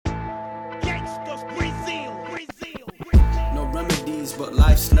memories, but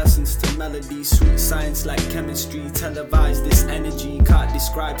life's lessons to melody. Sweet science like chemistry, televised this energy. Can't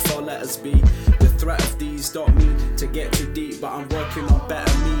describe 4 letters B. The threat of these don't mean to get too deep, but I'm working on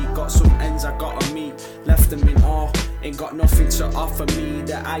better me. Got some ends I gotta meet, left them in awe. Ain't got nothing to offer me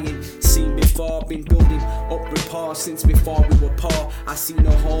that I ain't seen before. Been building up rapport since before we were poor. I see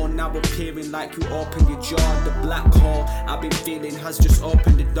no hole now appearing like you opened your jaw. The black hole I've been feeling has just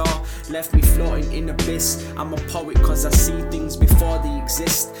opened the door, left me floating in abyss. I'm a poet cause I see things before they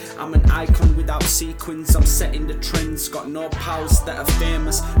exist. I'm an icon without sequins, I'm setting the trends. Got no pals that are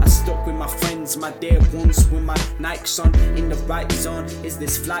famous, I stuck with my friends. My day ones with my Nikes on, in the right zone. Is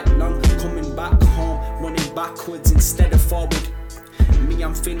this flight long? Coming back home, running backwards instead of forward. Me,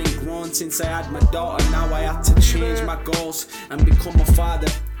 I'm feeling grown since I had my daughter. Now I had to change my goals and become a father.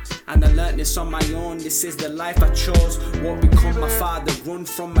 And I learnt this on my own, this is the life I chose. Won't become my father, run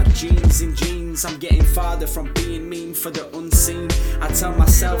from my genes in jeans. I'm getting farther from being mean for the unseen. I tell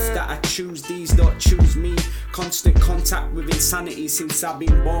myself that I choose these, don't choose me. Constant contact with insanity since I've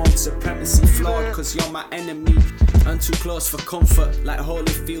been born. Supremacy flawed cause you're my enemy. And too close for comfort like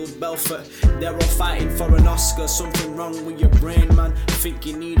Holyfield, Belfort. They're all fighting for an Oscar. Something wrong with your brain, man. Think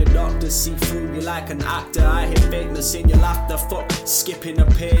you need a doctor, see through you like an actor. I hear fakeness in your laughter, fuck skipping a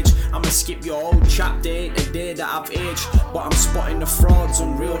page. I'ma skip your old chapter, ain't a day that I've aged. But I'm spotting the frauds,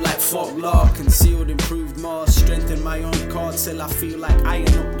 unreal like folklore. Concealed, improved more, strengthen my own core till I feel like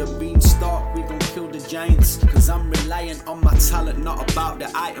eyeing up the beanstalk. We gon' kill the giants, cause I'm reliant on my talent, not about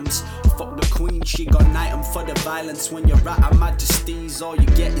the items. Fuck the queen, she got an item for the violence. When you're at her majesty's, all you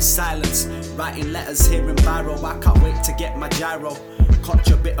get is silence. Writing letters here in biro, I can't wait to get my gyro.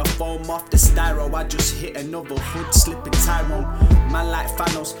 Caught a bit of foam off the styro, I just hit another hood slipping Tyrone. Man like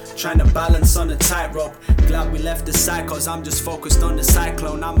Thanos, trying to balance on a tightrope. Glad we left the cycles, I'm just focused on the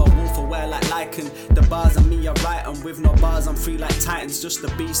cyclone. I'm a wolf aware like lichen. The bars on me are right, and with no bars I'm free like titans. Just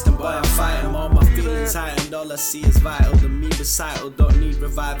a beast and boy I'm fighting. All my feelings heightened, all I see is vital. The me recital, don't need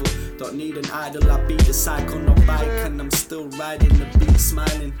revival, don't need an idol. I beat the cycle, no bike, and I'm still riding the beat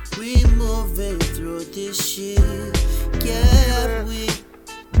smiling. We moving through this shit, yeah, we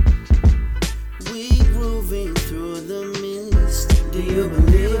grooving through the mist. Do you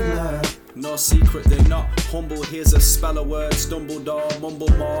believe that? No secret, they're not humble. Here's a spell of words, Dumbledore,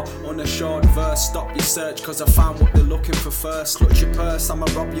 mumble more on a short verse. Stop your search cause I found what they're looking for first. Clutch your purse, I'ma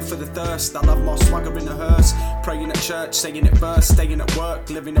rob you for the thirst. I'll have more swagger in a hearse. Praying at church, saying it first. Staying at work,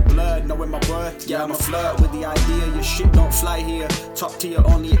 living a blurred, knowing my worth. Yeah, I'm a flirt with the idea, your shit don't fly here. Top tier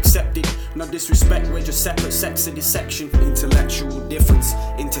only accepted, no disrespect, we're just separate sex of dissection. Intellectual difference,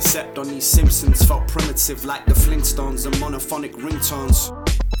 intercept on these Simpsons. Felt primitive like the Flintstones and monophonic ringtones.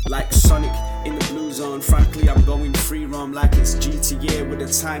 Like Sonic in the blue zone, frankly I'm going free roam like it's GTA with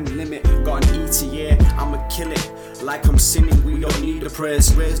a time limit. Got an ETA, I'ma kill it like I'm sinning. We don't need the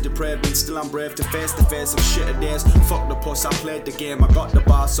praise, raise the prayer, but still I'm brave to face some shit days. Fuck the puss, I played the game, I got the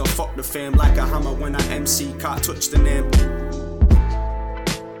bar, so fuck the fame. Like a hammer when I MC, can't touch the name.